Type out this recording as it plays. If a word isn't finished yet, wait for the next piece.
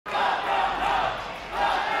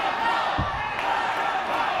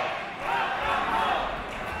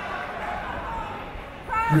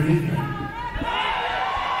Good evening.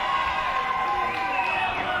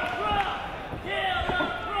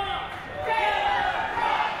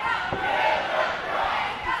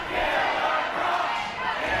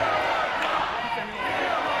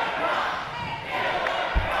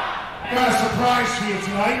 Got a surprise for you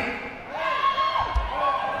tonight.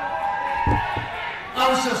 I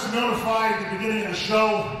was just notified at the beginning of the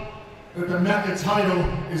show that the Mecca title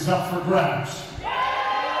is up for grabs.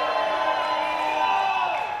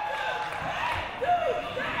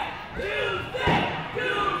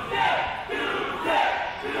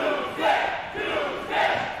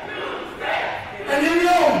 And you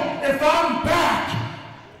know, if I'm back,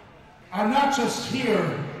 I'm not just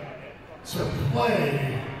here to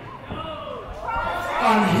play.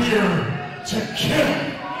 I'm here to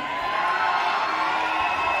kill.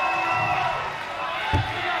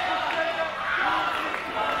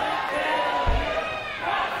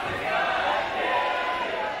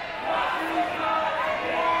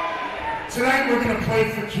 Tonight we're going to play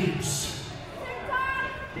for keeps.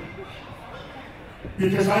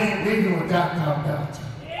 Because I ain't leaving with that now belt.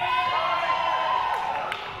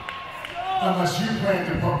 Unless you plan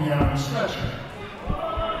to put me on a stretcher.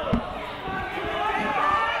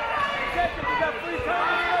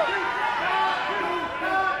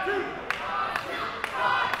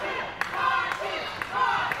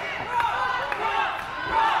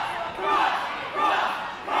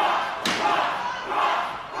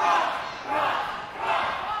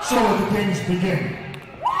 So let the games begin.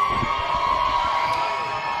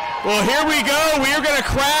 Well, here we go. We are going to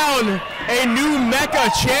crown a new Mecca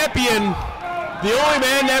champion. The only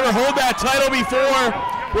man to ever hold that title before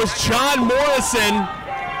was John Morrison.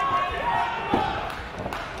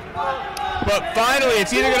 But finally,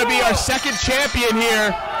 it's either going to be our second champion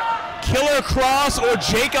here, Killer Kross or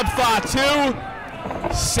Jacob Fatu.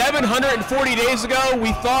 740 days ago,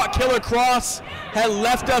 we thought Killer Kross had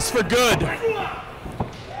left us for good.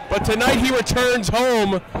 But tonight he returns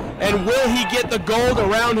home, and will he get the gold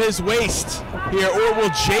around his waist here, or will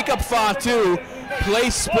Jacob Fatu play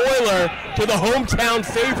spoiler to the hometown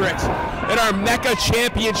favorite in our Mecca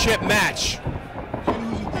Championship match? You know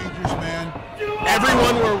who's a dangerous man?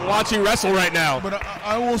 Everyone we're watching wrestle right now. But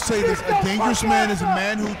I will say this, a dangerous man is a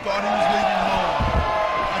man who thought he was leaving home.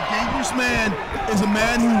 A dangerous man is a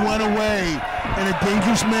man who went away. And a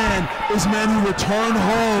dangerous man is a man who returned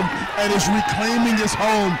home and is reclaiming his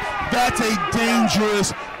home. That's a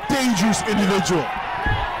dangerous, dangerous individual.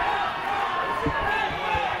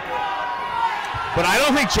 But I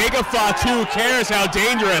don't think Jacob Fatu cares how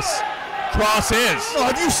dangerous Kross is. Oh,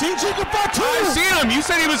 have you seen Jacob Fatu? I've seen him. You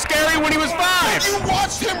said he was scary when he was 5. Have you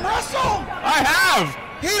watched him wrestle? I have.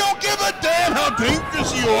 He don't give a damn how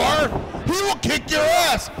dangerous you are. He will kick your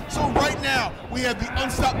ass. So right now, we have the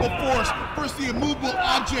unstoppable force versus the immovable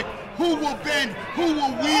object. Who will bend? Who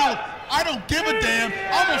will wield? I don't give a damn.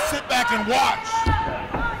 I'm going to sit back and watch.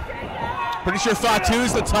 Pretty sure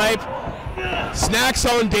Fatu's the type. Snacks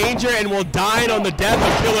on danger and will dine on the death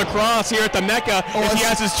of Killer Kross here at the Mecca if he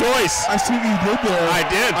has his choice. I see what you did there. I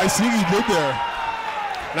did. I see what you did there.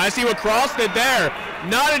 And I see what Kross did there.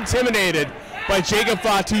 Not intimidated by Jacob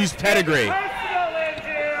Fatu's pedigree.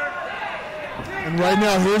 And right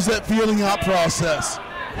now, here's that feeling out process.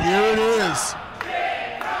 Here it is.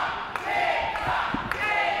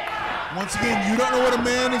 Once again, you don't know what a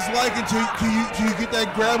man is like until you get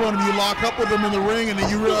that grab on him. You lock up with him in the ring, and then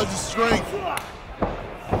you realize his strength.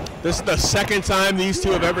 This is the second time these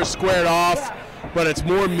two have ever squared off, but it's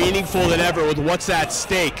more meaningful than ever with what's at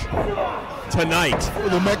stake tonight.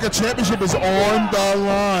 The Mecca Championship is on the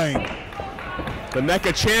line. The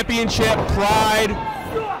Mecca Championship, pride.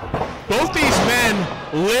 Both these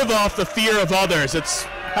men live off the fear of others. It's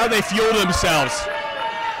how they fuel themselves.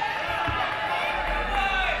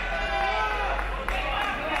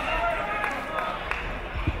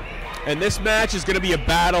 And this match is going to be a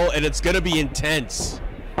battle, and it's going to be intense.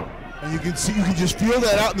 And you can see, you can just feel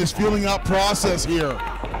that out in this feeling out process here.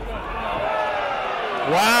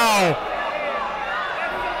 Wow.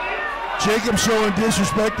 Jacob showing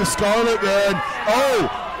disrespect to Scarlett, and oh,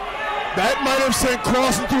 that might have sent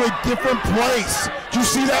Kross into a different place. Did you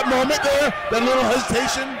see that moment there? That little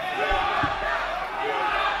hesitation?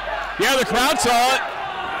 Yeah, the crowd saw it.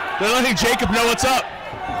 They're letting Jacob know what's up.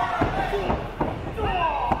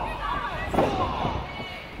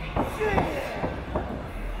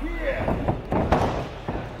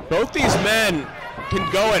 Both these men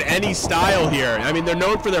can go at any style here. I mean, they're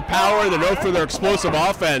known for their power, they're known for their explosive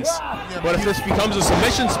offense. But if this becomes a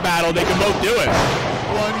submissions battle, they can both do it.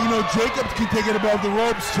 Well, and, you know, Jacob can take it above the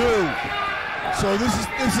ropes too. So this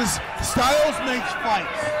is styles makes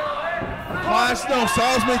fights. class. No,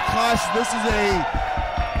 styles make class. This is a...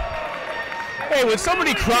 Hey, when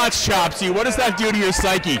somebody crotch chops you, what does that do to your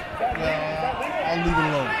psyche? I'll leave it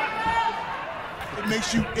alone.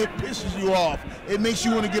 It pisses you off. It makes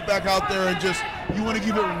you want to get back out there and just, you want to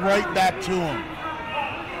give it right back to him.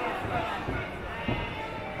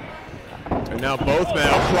 And now both men.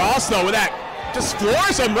 Kross, though, with that, just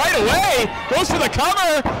floors him right away. Goes for the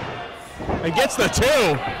cover and gets the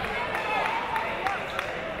two.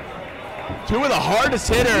 Two of the hardest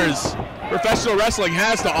hitters professional wrestling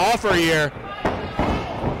has to offer here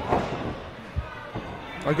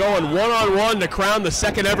are going one-on-one to crown the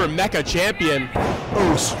second ever Mecca champion.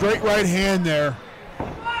 Oh, straight right hand there.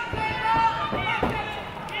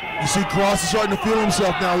 You see Kross is starting to feel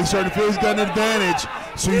himself now. He's starting to feel he's got an advantage.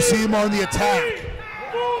 So you see him on the attack.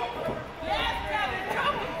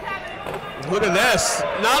 Look at this.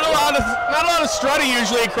 Not a lot of strutting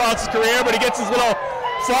usually across his career, but he gets his little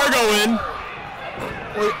Fargo in.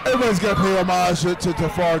 Well, everyone's got to pay homage to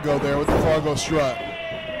Fargo there with the Fargo strut.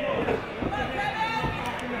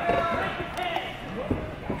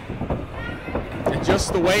 And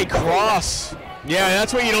just the way Kross, yeah,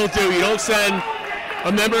 that's what you don't do. You don't send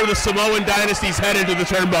a member of the Samoan dynasty's head into the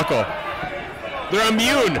turnbuckle. They're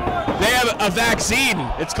immune. They have a vaccine.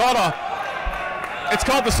 It's called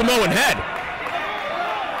the Samoan head.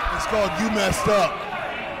 It's called you messed up.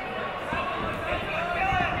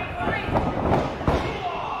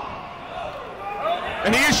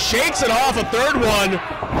 And he just shakes it off, a third one.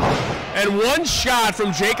 And one shot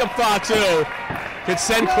from Jacob Fatu could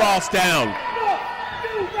send Kross down.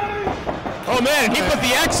 Oh man, he put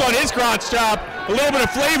the X on his crotch chop. A little bit of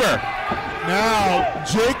flavor. Now,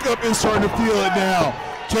 Jacob is starting to feel it now.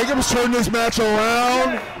 Jacob's turning this match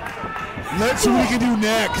around. Let's see what he can do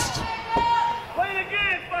next. Play it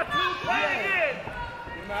again, Fatu. Play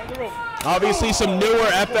it again. Obviously some newer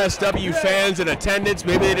FSW fans in attendance,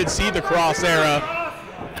 maybe they didn't see the Kross era,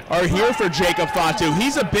 are here for Jacob Fatu.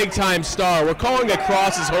 He's a big-time star. We're calling it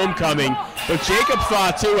Kross's homecoming, but Jacob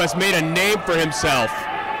Fatu has made a name for himself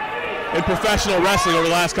in professional wrestling over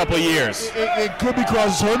the last couple of years. It could be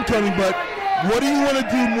Kross's homecoming, but what do you want to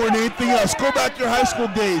do more than anything else? Go back to your high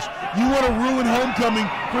school days. You want to ruin homecoming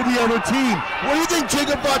for the other team. What do you think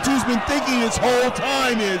Jacob Fatu's been thinking this whole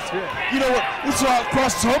time is, you know what, this is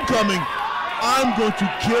Kross's homecoming. I'm going to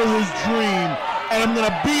kill his dream, and I'm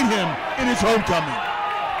going to beat him in his homecoming.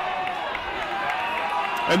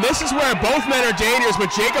 And this is where both men are dangerous,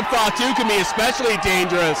 but Jacob Fatu can be especially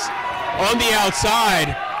dangerous on the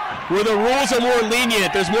outside, where the rules are more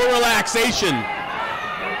lenient, there's more relaxation,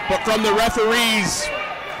 but from the referee's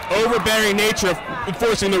overbearing nature of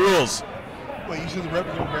enforcing the rules. Wait, you said the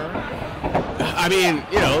referee's overbearing? I mean,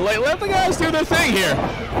 you know, let the guys do their thing here.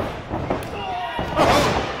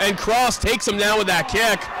 And Kross takes him down with that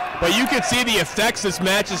kick, but you can see the effects this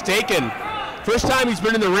match has taken. First time he's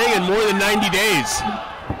been in the ring in more than 90 days.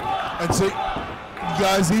 And so,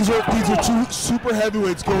 guys, these are two super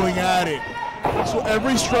heavyweights going at it. So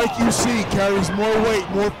every strike you see carries more weight,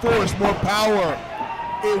 more force, more power.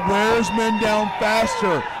 It wears men down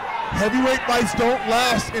faster. Heavyweight fights don't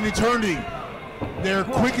last in eternity. They're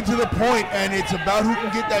quick and to the point, and it's about who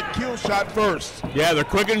can get that kill shot first. Yeah, they're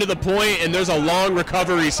quick and to the point, and there's a long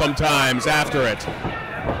recovery sometimes after it.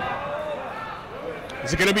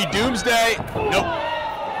 Is it going to be Doomsday? Nope.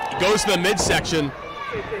 He goes to the midsection.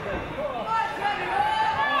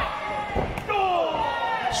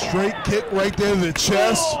 Straight kick right there to the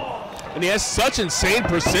chest. And he has such insane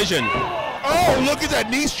precision. Oh, look at that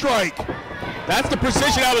knee strike. That's the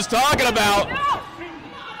precision I was talking about.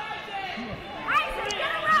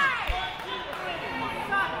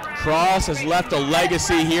 Kross has left a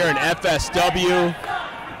legacy here in FSW.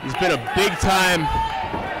 He's been a big-time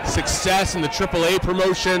success in the AAA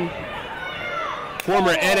promotion.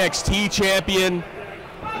 Former NXT champion.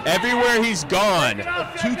 Everywhere he's gone.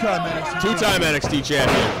 Two-time NXT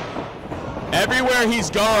champion. Everywhere he's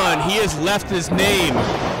gone, he has left his name.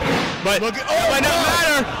 But it might not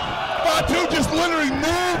matter. Fatu just literally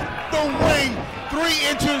moved the ring 3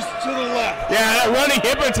 inches to the left. Yeah, that running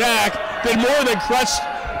hip attack did more than crush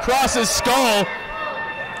Kross's skull.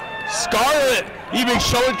 Scarlett even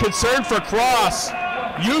showing concern for Kross.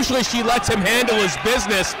 Usually she lets him handle his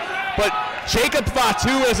business, but Jacob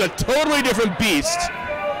Fatu is a totally different beast.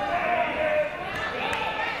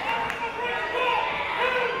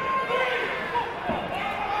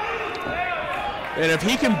 And if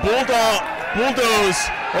he can bulldoze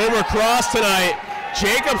over Kross tonight,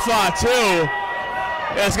 Jacob Fatu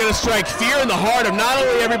is going to strike fear in the heart of not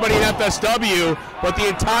only everybody in FSW, but the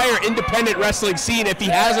entire independent wrestling scene if he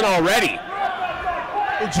hasn't already.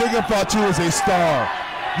 Jacob Fatu is a star.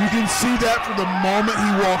 You can see that from the moment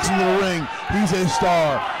he walks into the ring. He's a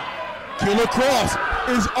star. Killer Kross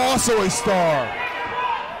is also a star.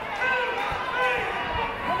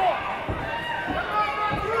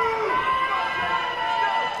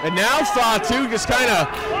 And now Fatu just kind of,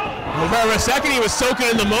 for a second he was soaking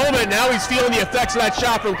in the moment, now he's feeling the effects of that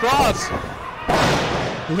shot from Kross,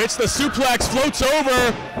 who hits the suplex, floats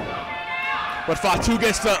over, but Fatu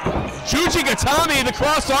gets the Juji Gatami, the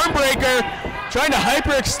Kross arm breaker, trying to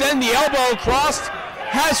hyperextend the elbow. Kross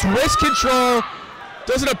has wrist control.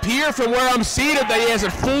 Doesn't appear from where I'm seated that he has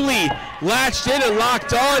it fully latched in and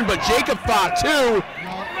locked on, but Jacob Fatu.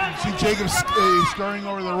 You see Jacob scurrying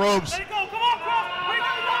over the ropes.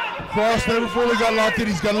 Kross never fully got locked in.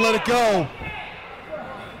 He's got to let it go.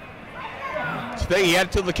 He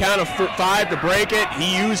had to the count of 5 to break it.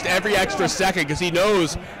 He used every extra second because he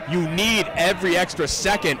knows you need every extra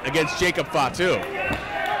second against Jacob Fatu.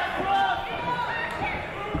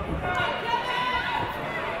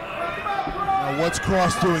 Now what's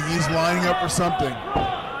Kross doing? He's lining up for something.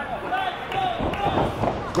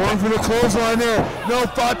 Going for the clothesline there. No,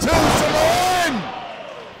 Fatu,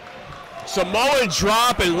 Samoan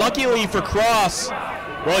drop, and luckily for Kross,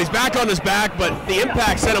 well, he's back on his back, but the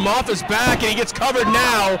impact sent him off his back, and he gets covered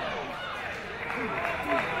now.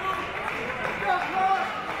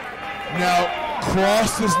 Now,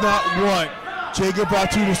 Kross does not want Jacob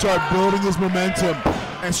Fatu to start building his momentum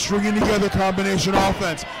and stringing together combination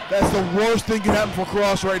offense. That's the worst thing can happen for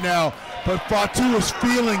Kross right now. But Fatu is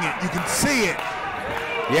feeling it. You can see it.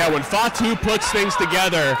 Yeah, when Fatu puts things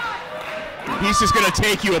together, he's just going to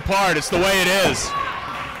take you apart. It's the way it is.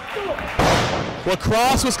 What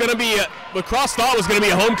Kross thought was going to be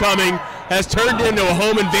a homecoming has turned into a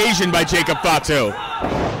home invasion by Jacob Fatu.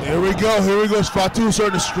 Here we go. Here he goes. Fatu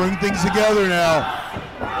starting to string things together now.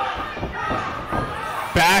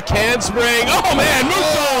 Back handspring. Oh man,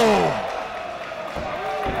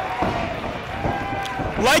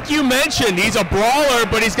 Muto! Like you mentioned, he's a brawler,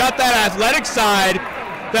 but he's got that athletic side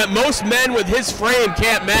that most men with his frame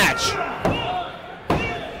can't match.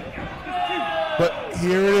 But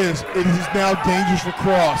here it is. It is now dangerous for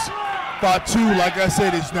Kross. Fatu, like I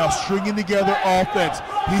said, is now stringing together offense.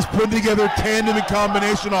 He's putting together tandem and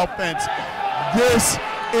combination offense. This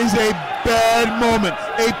is a bad moment,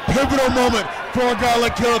 a pivotal moment for a guy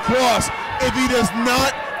like Killer Kross. If he does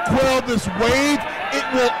not quell this wave, it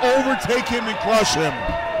will overtake him and crush him.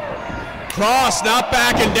 Kross not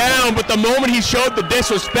backing down, but the moment he showed the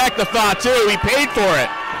disrespect to Fatu, he paid for it.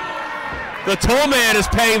 The toll man is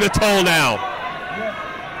paying the toll now.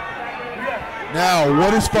 Now,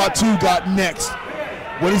 what has Fatu got next?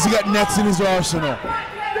 What has he got next in his arsenal?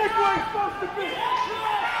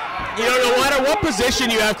 You know, no matter what position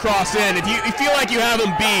you have Kross in, if you feel like you have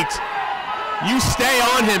him beat, you stay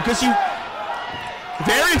on him, because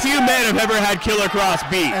very few men have ever had Killer Kross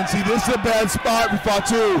beat. And see, this is a bad spot for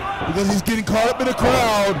Fatu because he's getting caught up in the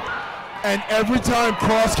crowd, and every time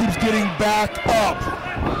Kross keeps getting back up.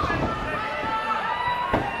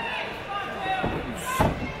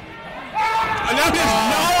 And now he's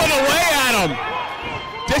gnawing away at him.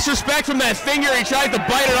 Disrespect from that finger, he tried to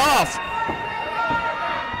bite it off.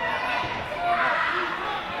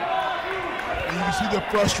 And you can see the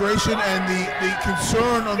frustration and the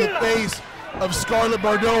concern on the face of Scarlett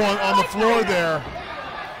Bordeaux on the floor there.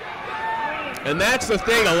 And that's the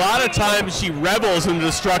thing, a lot of times she revels in the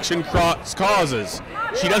destruction Kross causes.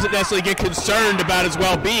 She doesn't necessarily get concerned about his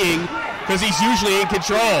well-being because he's usually in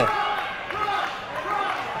control.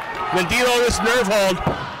 Then dealing with this nerve hold,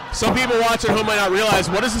 some people watching at home might not realize,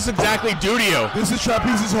 what does this exactly do to you? This is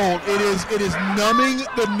trapezius hold. It is numbing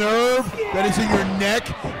the nerve that is in your neck.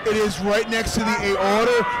 It is right next to the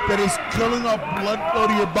aorta that is killing off blood flow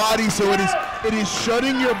to your body. So it is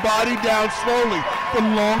shutting your body down slowly. The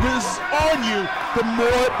longer this is on you, the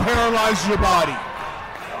more it paralyzes your body.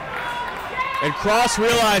 And Kross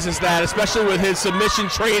realizes that, especially with his submission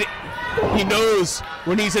training. He knows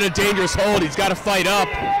when he's in a dangerous hold, he's got to fight up.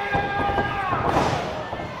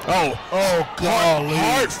 Oh, golly.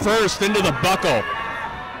 Heart first into the buckle.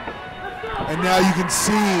 And now you can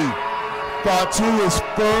see Fatu is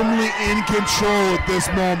firmly in control at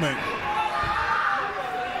this moment.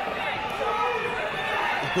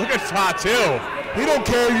 Look at Fatu. He don't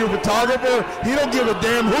care if you're a photographer. He don't give a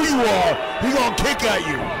damn who you are. He gonna kick at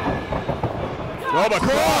you. Well, but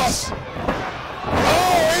Kross.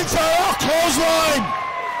 Oh, inside out clothesline.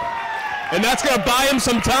 And that's gonna buy him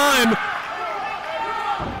some time.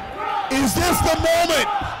 Is this the moment?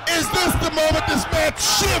 Is this the moment this match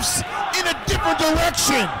shifts in a different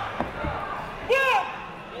direction?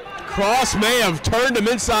 Kross may have turned him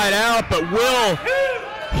inside out, but will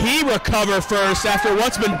he recover first after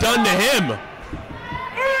what's been done to him?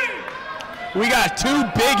 We got two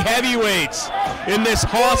big heavyweights in this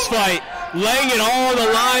hoss fight, laying it all on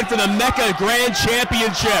the line for the Mecca Grand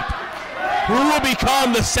Championship. Who will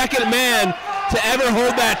become the second man to ever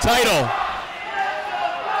hold that title?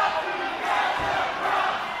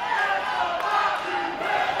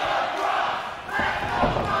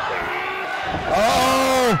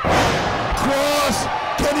 Oh, Kross,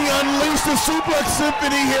 can he unleash the suplex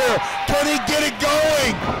symphony here? Can he get it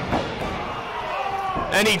going?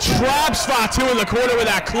 And he traps Fatu in the corner with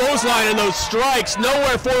that clothesline and those strikes.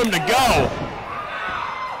 Nowhere for him to go.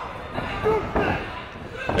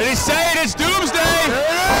 And he's saying it's Doomsday. There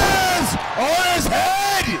it is! On his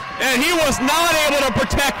head! And he was not able to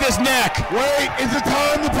protect his neck. Wait, is it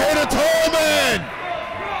time to pay the toll, man?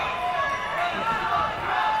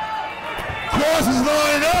 Kross is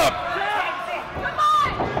lining up.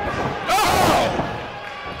 Oh!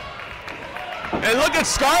 And look at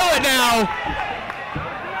Scarlett now,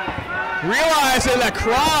 realizing that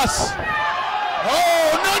Kross.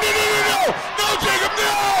 Oh, no, no, no, no, no! No, Jacob,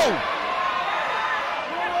 no!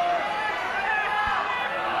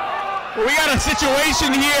 We got a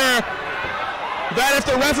situation here that if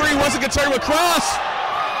the referee wasn't concerned with Kross.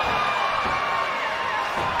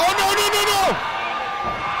 Oh, no, no, no, no!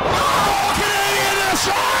 Oh, Canadian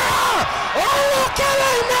Destroyer! Oh, you're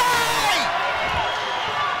killing me!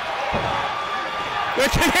 The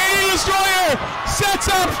Canadian Destroyer sets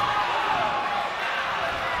up.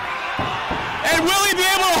 And will he be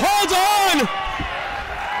able to hold on?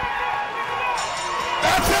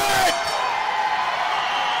 That's it!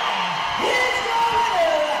 Here's your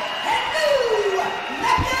winner and new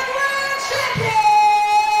Mecca Grand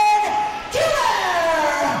Champion, Killer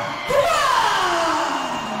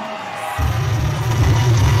Kross!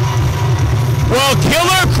 Well,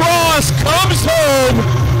 Killer Kross comes home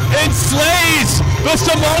and slays the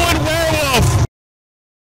Samoan Werewolf.